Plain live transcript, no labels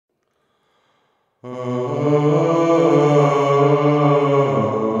Why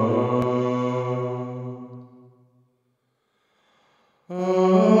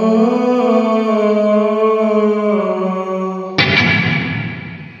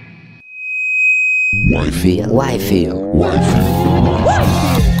feel?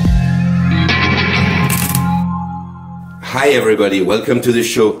 Hi everybody, welcome to the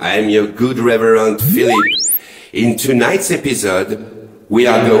show. I am your good Reverend Philip. In tonight's episode, we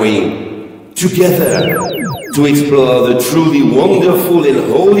are going together to explore the truly wonderful and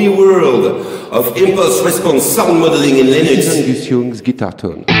holy world of impulse response sound modeling in Linux. Angus guitar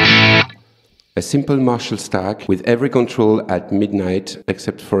tone. A simple Marshall stack with every control at midnight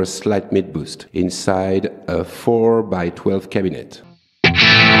except for a slight mid boost inside a 4x12 cabinet.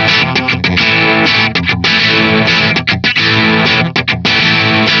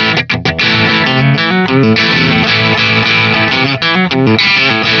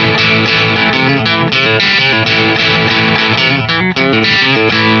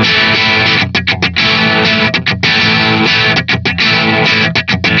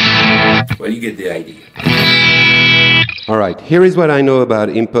 Well, you get the idea. Alright, here is what I know about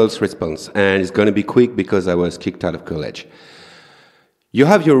impulse response, and it's going to be quick because I was kicked out of college. You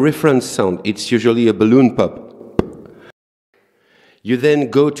have your reference sound, it's usually a balloon pop. You then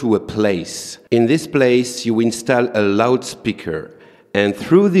go to a place. In this place, you install a loudspeaker, and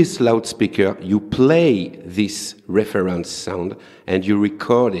through this loudspeaker, you play this reference sound and you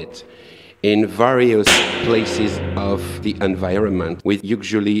record it in various places of the environment with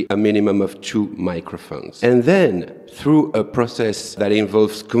usually a minimum of 2 microphones. And then, through a process that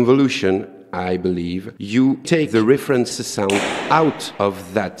involves convolution, I believe, you take the reference sound out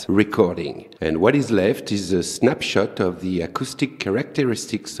of that recording. And what is left is a snapshot of the acoustic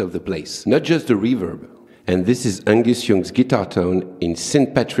characteristics of the place, not just the reverb. And this is Angus Young's guitar tone in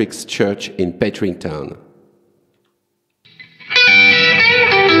St. Patrick's Church in Patrington.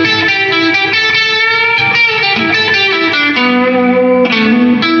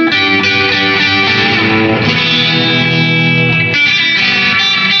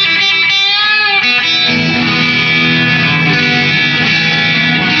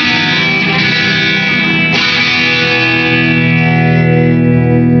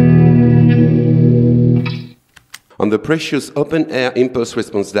 On the precious open-air impulse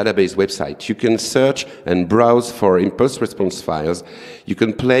response database website, you can search and browse for impulse response files. You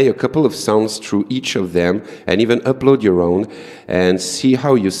can play a couple of sounds through each of them and even upload your own and see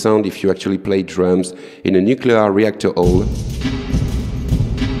how you sound if you actually play drums in a nuclear reactor hall.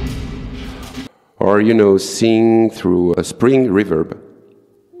 Or, you know, sing through a spring reverb.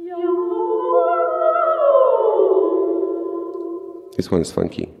 This one's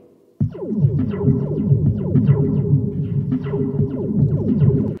funky.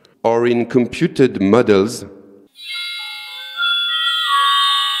 Or in computed models,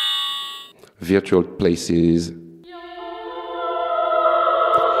 virtual places.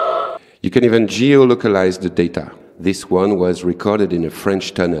 You can even geolocalize the data. This one was recorded in a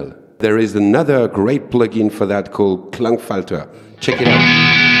French tunnel. There is another great plugin for that called Klangfalter. Check it out.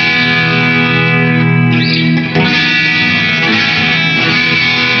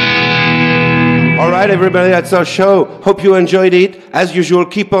 Alright everybody, that's our show. Hope you enjoyed it. As usual,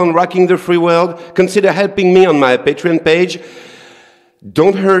 keep on rocking the free world. Consider helping me on my Patreon page.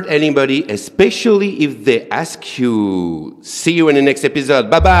 Don't hurt anybody, especially if they ask you. See you in the next episode.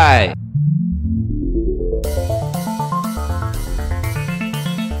 Bye-bye.